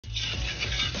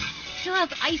still has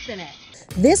ice in it.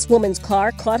 This woman's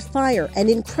car caught fire, and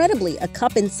incredibly, a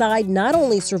cup inside not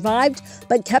only survived,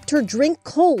 but kept her drink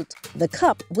cold. The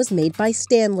cup was made by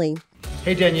Stanley.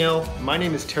 Hey Danielle, my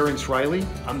name is Terrence Riley.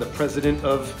 I'm the president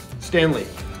of Stanley.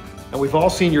 And we've all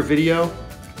seen your video.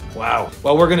 Wow.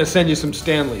 Well, we're gonna send you some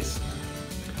Stanleys.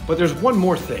 But there's one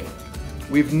more thing.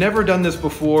 We've never done this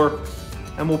before,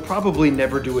 and we'll probably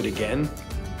never do it again,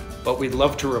 but we'd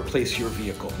love to replace your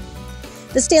vehicle.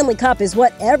 The Stanley Cup is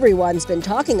what everyone's been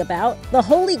talking about, the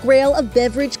holy grail of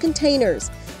beverage containers.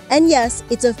 And yes,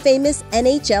 it's a famous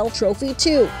NHL trophy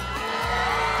too.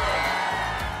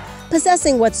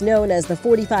 Possessing what's known as the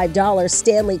 $45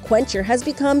 Stanley Quencher has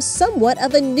become somewhat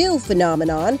of a new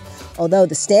phenomenon, although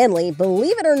the Stanley,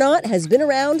 believe it or not, has been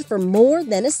around for more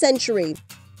than a century.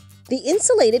 The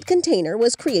insulated container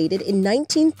was created in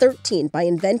 1913 by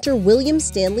inventor William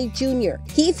Stanley Jr.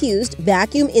 He fused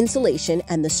vacuum insulation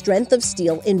and the strength of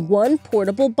steel in one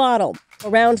portable bottle.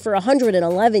 Around for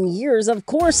 111 years, of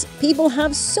course, people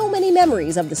have so many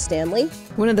memories of the Stanley.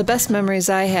 One of the best memories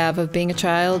I have of being a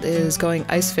child is going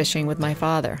ice fishing with my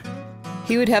father.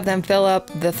 He would have them fill up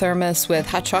the thermos with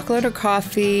hot chocolate or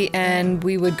coffee, and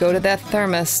we would go to that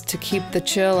thermos to keep the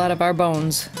chill out of our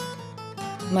bones.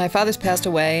 My father's passed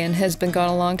away and has been gone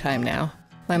a long time now.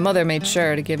 My mother made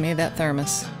sure to give me that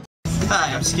thermos.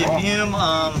 Hi, I'm Skip Hume.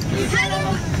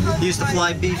 Used to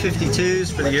fly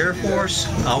B-52s for the Air Force.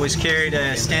 Always carried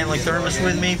a Stanley thermos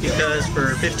with me because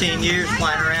for 15 years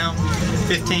flying around,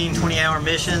 15, 20-hour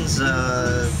missions,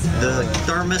 the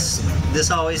thermos,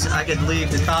 I could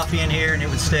leave the coffee in here and it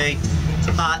would stay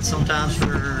hot sometimes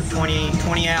for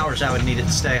 20 hours I would need it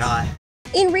to stay hot.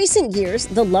 In recent years,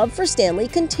 the love for Stanley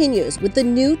continues with the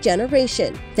new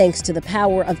generation, thanks to the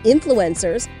power of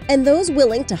influencers and those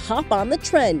willing to hop on the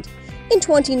trend. In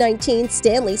 2019,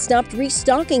 Stanley stopped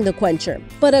restocking the Quencher,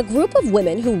 but a group of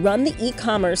women who run the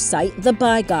e-commerce site The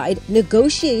Buy Guide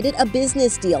negotiated a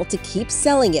business deal to keep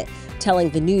selling it,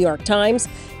 telling the New York Times,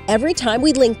 "Every time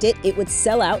we linked it, it would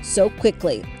sell out so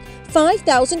quickly.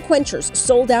 5,000 Quenchers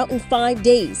sold out in 5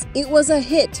 days. It was a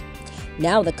hit."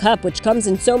 Now the cup, which comes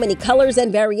in so many colors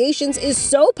and variations, is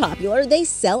so popular they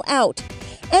sell out.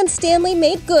 And Stanley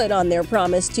made good on their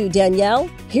promise to Danielle.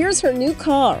 Here's her new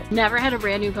car. Never had a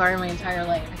brand new car in my entire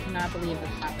life. I cannot believe this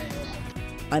happened.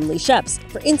 I'm Leigh Scheps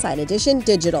for Inside Edition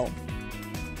Digital.